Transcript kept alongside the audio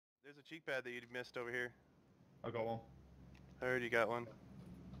a cheek pad that you missed over here. I got one. I heard you got one.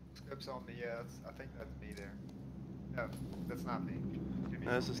 Scope's on me, yeah, I think that's me there. No, that's not me.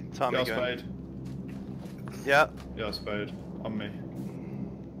 No, this is Tommy Yeah, gun. spade. Yeah. Yeah, spade. On me.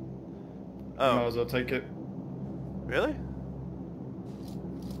 Oh. Might as well take it. Really?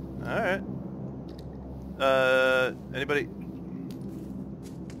 Alright. Anybody?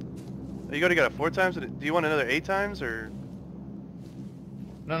 Are you going to get a 4 times? Do you want another 8 times or?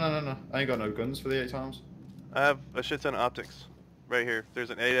 No. I ain't got no guns for the 8 times. I have a shit ton of optics. Right here. There's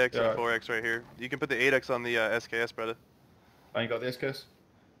an 8x and a 4x right here. You can put the 8x on the SKS, brother. I ain't got the SKS.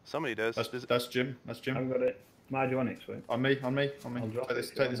 Somebody does. That's Jim. That's Jim. I've got it. Why do you want it, Sweet? On me. I'll drop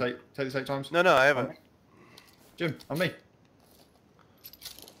Take this 8 times. No, I haven't. Jim, on me.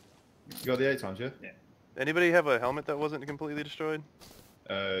 You got the 8 times, yeah? Yeah. Anybody have a helmet that wasn't completely destroyed?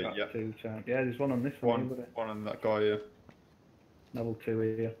 Yeah. 2 times. Yeah, there's one on this one. One on that guy here. Level 2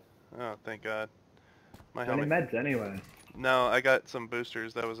 here. Oh, thank God. My Any helmet. meds anyway? No, I got some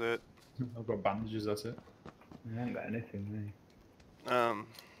boosters. That was it. I've got bandages, that's it. I haven't got anything, me.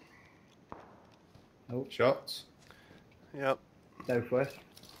 Oh. Shots. Yep. Southwest.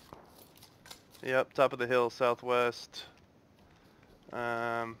 Yep, top of the hill, southwest.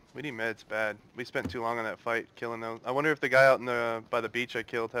 We need meds bad. We spent too long on that fight killing those. I wonder if the guy out in the by the beach I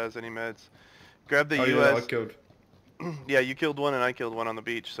killed has any meds. Grab the US. Yeah, I killed. Yeah, you killed one and I killed one on the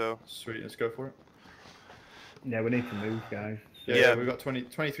beach, so. Sweet, let's go for it. Yeah, we need to move, guys. Yeah, we've got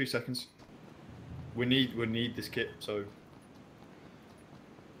 23 seconds. We need this kit, so.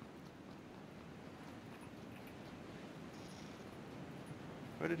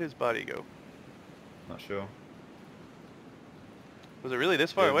 Where did his body go? Not sure. Was it really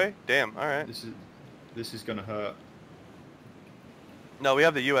this far away? Damn, alright. This is gonna hurt. No, we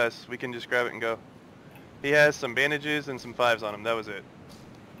have the US. We can just grab it and go. He has some bandages and some 5s on him. That was it.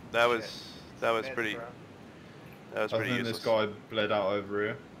 That was pretty. That was pretty I think useless. this guy bled out over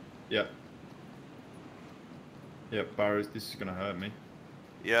here. Yep. Yep, Barrows, this is gonna hurt me.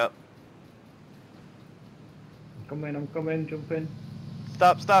 Yep. I'm coming, jump in.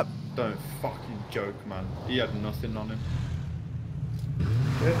 Stop. Don't fucking joke, man. He had nothing on him.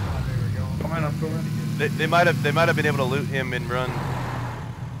 Good. Come on, I'm coming. They might have been able to loot him and run.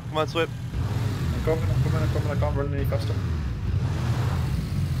 Come on, Swip. I'm coming. I can't run any faster.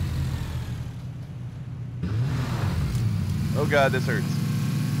 Oh God, this hurts.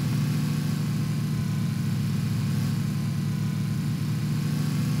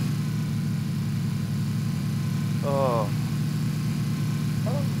 Oh.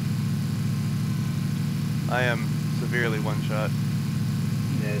 I am severely one shot.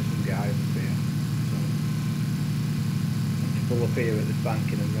 Yeah, there's some guys up here. So, let's pull up here at this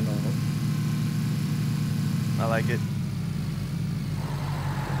banking and run on up. I like it.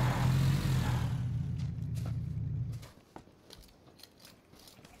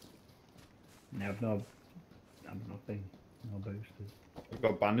 Yeah, I've nothing. No boosters. I've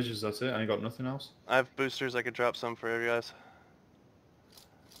got bandages, that's it. I ain't got nothing else. I have boosters. I could drop some for you guys.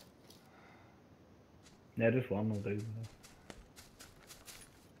 Yeah, just one will do.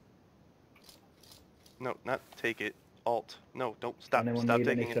 No, not take it. Alt. No, don't stop. Anyone Stop need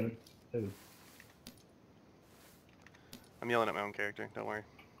taking anything? it. Ooh. I'm yelling at my own character. Don't worry.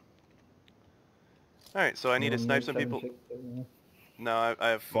 All right, so I need to snipe some people. No, I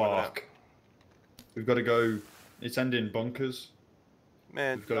have. Fuck. We've got to go. It's ending bunkers.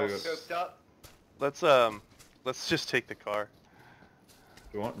 Man, We've got to go. Scoped up. let's just take the car.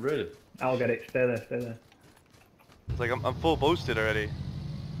 You want? Really? I'll get it. Stay there. It's like I'm full boosted already.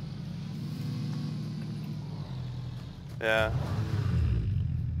 Yeah.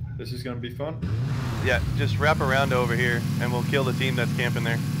 This is gonna be fun. Yeah, just wrap around over here and we'll kill the team that's camping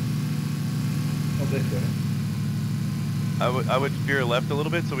there. Not this way. I would veer left a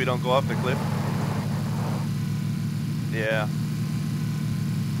little bit so we don't go off the cliff. Yeah.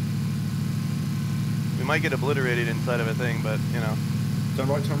 We might get obliterated inside of a thing, but you know. Turn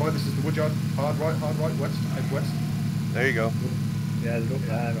right. This is the woodyard. Hard right, west, head west. There you go. Yeah, they're up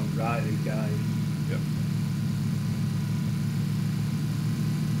there on right, these guys. Yep.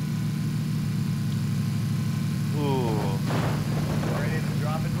 Ooh. Ready to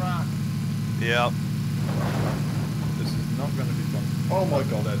drop and rock. Yep. This is not gonna be fun. Oh my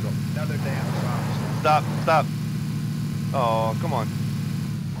god, airdrop. Another damn drop. Stop. Oh, come on.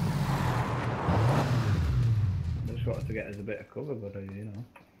 Just wanted to get us a bit of cover, but you know.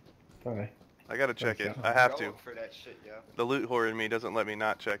 Sorry. I gotta check it. shot. I have Go to. for that shit, yeah. The loot whore in me doesn't let me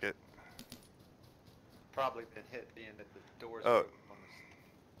not check it. Probably been hit being that the doors Oh. open on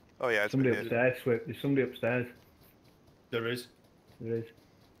Oh yeah, it's Somebody been hit. upstairs, Swift. There's somebody upstairs. There is. There is.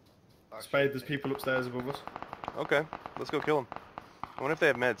 Oh, Spade, shit. there's people upstairs above us. Okay, let's go kill them. I wonder if they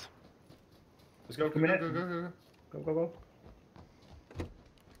have meds. Let's go, go, Come go, here. go, go, go. Go, go, go.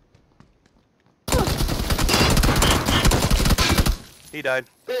 He died.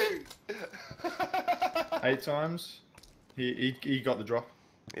 Dude. 8 times. He got the drop.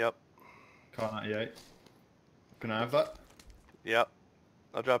 Yep. Car 98. Can I have that? Yep.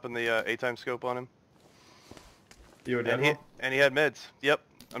 I'll drop in the 8x scope on him. You already And had he, one? and he had meds. Yep.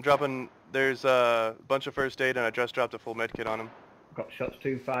 I'm dropping, there's a bunch of first aid and I just dropped a full med kit on him. Got shots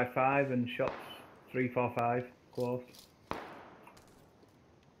 255 and shots 345 close.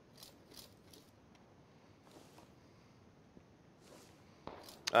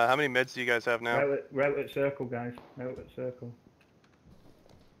 How many meds do you guys have now? Right at circle, guys. Right at circle.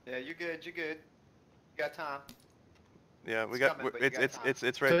 Yeah, you good, you good. You got time. Yeah, we It's got, coming, but you got time.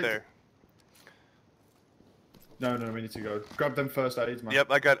 it's right Take- there. No, no, we need to go. Grab them first aids, man. Yep,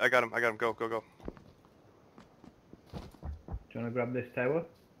 I got him, go, go, go. Do you want to grab this tower?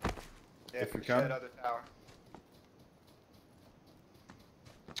 Yeah, If we push can. that other tower.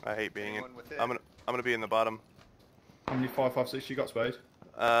 I hate being in. Anyone with it? I'm gonna be in the bottom. How many 5.56 you got, Spade?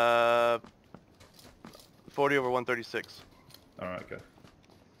 40 over 136. Alright, okay.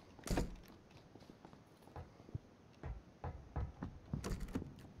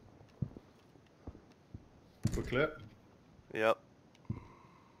 We're clear? Yep.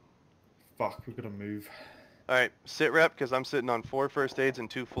 Fuck, we've got to move. Alright, sit rep, because I'm sitting on 4 first aids and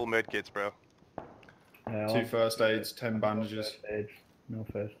 2 full med kits, bro. 2 first aids, 10 bandages. First aid. No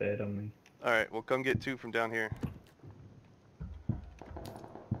first aid on me. Alright, well come get 2 from down here.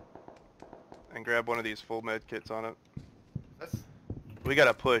 And grab one of these full med kits on it. That's, We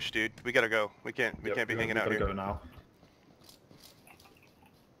gotta push, dude. We gotta go. We can't Yep, be hanging we out gotta here. go now.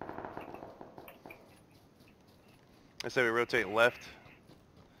 I say we rotate left.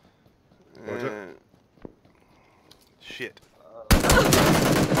 Roger. Shit.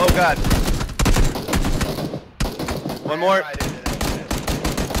 Oh god. One more. right into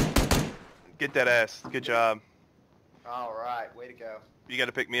that shit. Get that ass. Good job. All right, way to go. You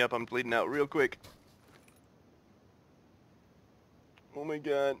gotta pick me up. I'm bleeding out real quick. Oh my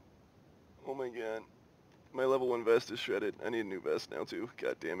god. Oh my god. My level 1 vest is shredded. I need a new vest now too.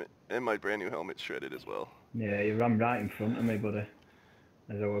 God damn it. And my brand new helmet's shredded as well. Yeah, he ran right in front of me, buddy.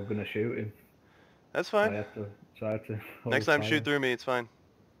 As I was going to shoot him. That's So I fine. had to hold Next time fire. shoot through me, it's fine.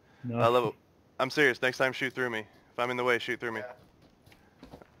 No. I'm serious. Next time shoot through me. If I'm in the way, shoot through me.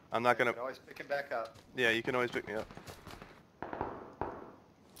 Yeah. I'm not You gonna... can always pick him back up. Yeah, you can always pick me up.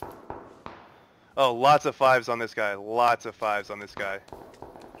 Oh, lots of 5s on this guy. Lots of 5s on this guy.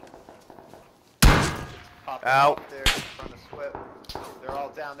 Pop Ow. off there in front of SWIP. They're all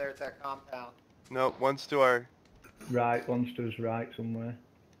down there at that compound. No, one's to our... Right, one's to his right somewhere.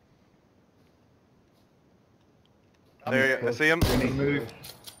 There, I see him. We need to move.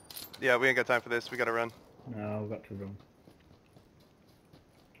 Yeah, we ain't got time for this. We gotta run. No, we've got to run.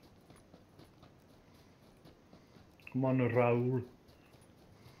 Come on, Raoul.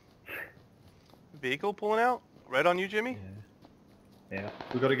 Vehicle pulling out? Right on you, Jimmy? Yeah.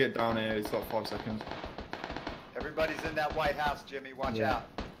 We got to get down here. It's like 5 seconds. Everybody's in that White House, Jimmy. Watch Yeah. out.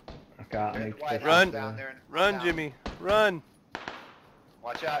 I can't. I There's need the to White take House Run. down there. Run, down. Jimmy. Run.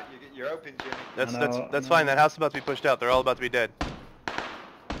 Watch out. You're open, Jimmy. That's I that's know, that's I fine. know. That house is about to be pushed out. They're all about to be dead.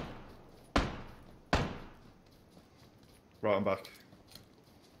 Right, I'm back.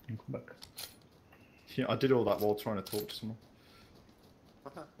 Come back. Yeah, I did all that while trying to talk to someone.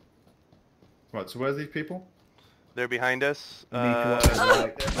 Right, so where's these people? They're behind us. You need to watch the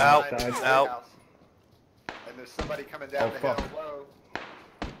right. They're out, behind the White out. House. And there's somebody coming down Oh, the fuck. hill. Whoa.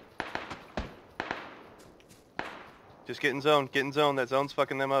 Just get in zone. Get in zone. That zone's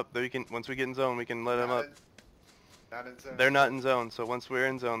fucking them up. They can. Once we get in zone, we can light them up. Not in zone. They're not in zone, so once we're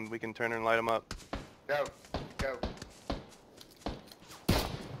in zone, we can turn and light them up. Go. Go.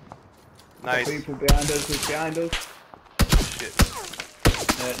 Nice. People behind us. Who's behind us?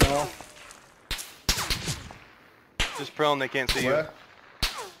 Shit. North. Just prone. They can't see Where?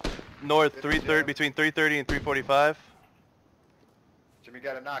 you. North 330 between 330 and 345. Jimmy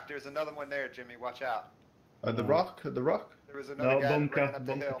got a knock. There's another one there, Jimmy. Watch out. At the rock? At the rock? There was another No, guy that ran bunker. up the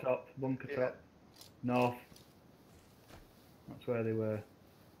Bunker hill. top. Bunker Yeah. top. North. That's where they were.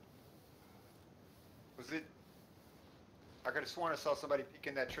 Was it? I could have sworn I saw somebody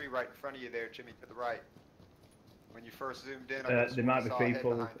peeking that tree right in front of you there, Jimmy, to the right. When you first zoomed in, I could've There sworn might I be saw a head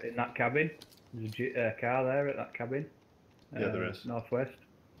people behind it. in that cabin. There's a car there at that cabin. Yeah, there is. Northwest.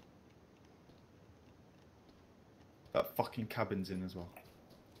 That fucking cabin's in as well.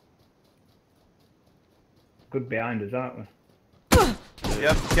 Good behind us, aren't we?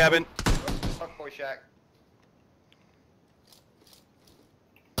 Yep. Cabin. hallway shack.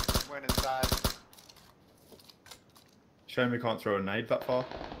 Went inside. Shame we can't throw a nade that far.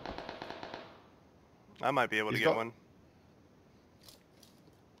 I might be able to He's get got- one.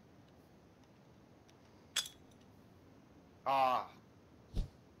 Ah.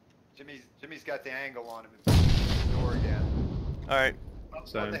 Jimmy's got the angle on him. It's the door again. All right. Up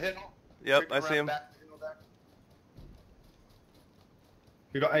So- on the hill. Yep, Creeping I see around him. back, hill back.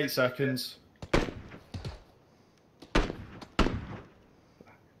 We got 8 seconds.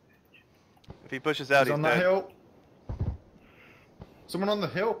 If he pushes out, He's he's on that dead. hill. Someone on the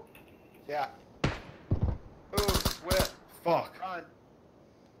hill. Yeah. Ooh, whip. Fuck. Run.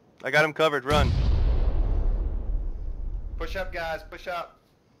 I got him covered. Run. Push up, guys. Push up.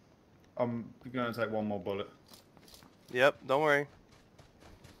 I'm going to take one more bullet. Yep. Don't worry.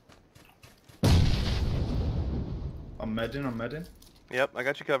 I'm medding. Yep. I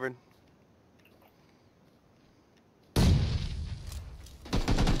got you covered.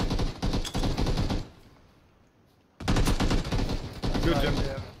 Good, Jim.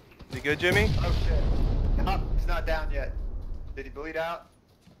 You good, Jimmy? Oh shit. No, he's not down yet. Did he bleed out?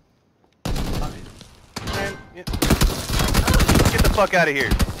 Man, yeah. Get the fuck out of here.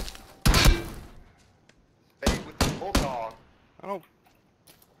 Stay with the bulldog. I don't.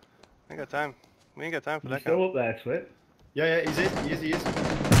 I ain't got time. We ain't got time for You that still kind. up there, Swip? Yeah, he's in. He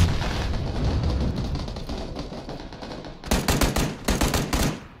is.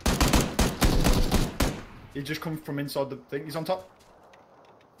 He just come from inside the thing. He's on top.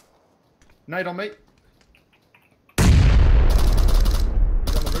 Nade on me. He's on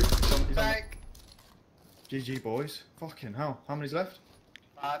the roof. He's on Tank. GG, boys. Fucking hell. How many's left?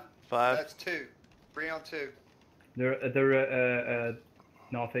 5. 5. That's 2. 3 on 2. They're at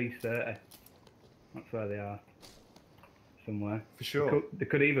northeast 30. That's where they are. Somewhere. For sure. They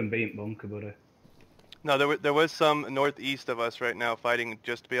could even be in bunker, buddy. No, there was some northeast of us right now fighting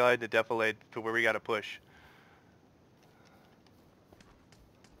just behind the defilade to where we got to push.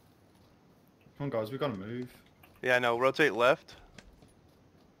 Come on, guys. We gotta move. Yeah, no. Rotate left.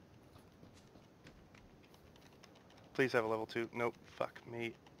 Please have a level 2. Nope. Fuck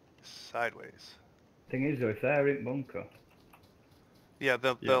me. Sideways. Thing is, though, if they're in bunker, Yeah,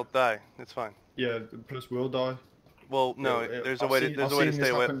 they'll die. It's fine. Yeah. Plus, we'll die. Well, no. Yeah, There's a I've way to seen- there's I've a way to seen stay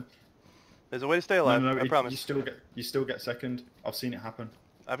this away. happen. There's a way to stay alive. I promise. You still get second. I've seen it happen.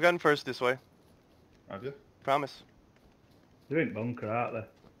 I've gotten first this way. Have you? Promise. they're in bunker, aren't they?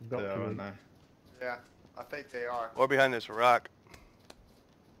 They've got They to are, be. aren't they? Yeah, I think they are. Or behind this rock.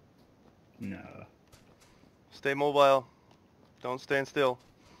 No. Stay mobile. Don't stand still.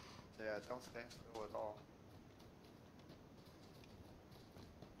 Yeah, don't stand still at all.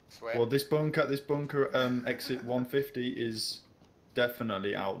 Sweat. Well, this bunker, exit 150 is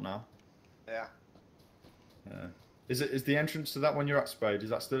definitely out now. Yeah. Is the entrance to that one you're at, Spade? Is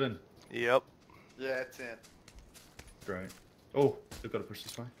that still in? Yep. Yeah, it's in. Great. Oh, they've got to push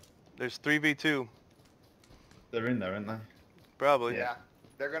this way. There's 3v2. They're in there, aren't they? Probably. Yeah.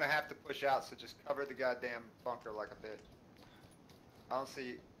 They're gonna have to push out, so just cover the goddamn bunker like a bitch. I don't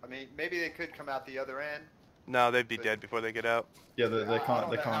see. I mean, maybe they could come out the other end. No, they'd be dead before they get out. Yeah, they I can't. don't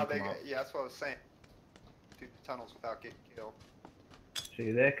They know how can't come out. Yeah, that's what I was saying. Through the tunnels without getting killed.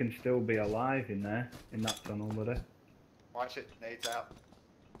 See, they can still be alive in there, in that tunnel, buddy. Watch it. Nade's out.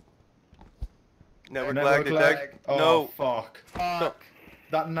 Network Network lag lag. detect. Oh, No. fuck. Fuck.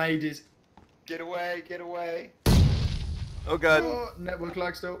 That nade is. Get away. Get away. Oh god. Oh, network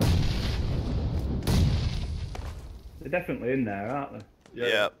lag still. They're definitely in there, aren't they?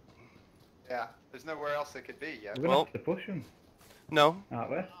 Yeah. Yeah. There's nowhere else they could be yet. We're gonna Well- have to push them, No. aren't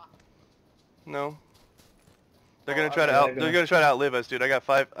we? No. They're Oh, gonna try to okay, out. they're They're gonna- gonna try to outlive us, dude. I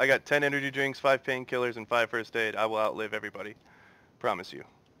got 10 energy drinks, 5 painkillers, and 5 first aid. I will outlive everybody. Promise you.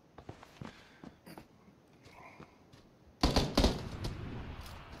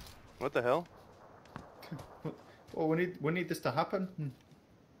 What the hell? Well, we need this to happen.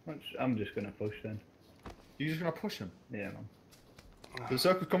 I'm just gonna push then. You're just gonna push him. Yeah, man. The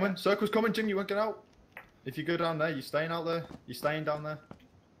circle's coming. Circle's coming, Jim. You won't get out. If you go down there, you're staying out there. You're staying down there.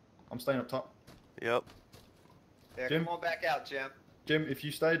 I'm staying up top. Yep. Yeah, Jim? come on back out, Jim. Jim, if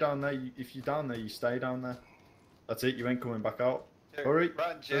you stay down there, if you're down there, you stay down there. That's it. You ain't coming back out. Dude, Hurry.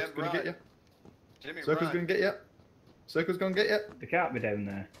 Run, Jim. Circle's gonna Run. get you. Jimmy, Circle's run. gonna get you. Circle's gonna get you. They can't be down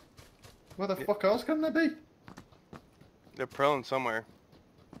there. Where the fuck else can they be? They're prone somewhere.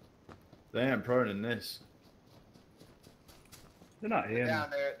 They ain't prone in this. They're not here. They're man. down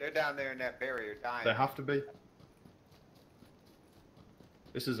there. They're down there in that barrier, dying. They have to be.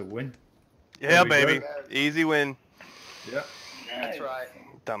 This is a win. Yeah, we baby. go. Easy win. Yeah. That's right.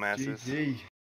 Dumbasses. GG.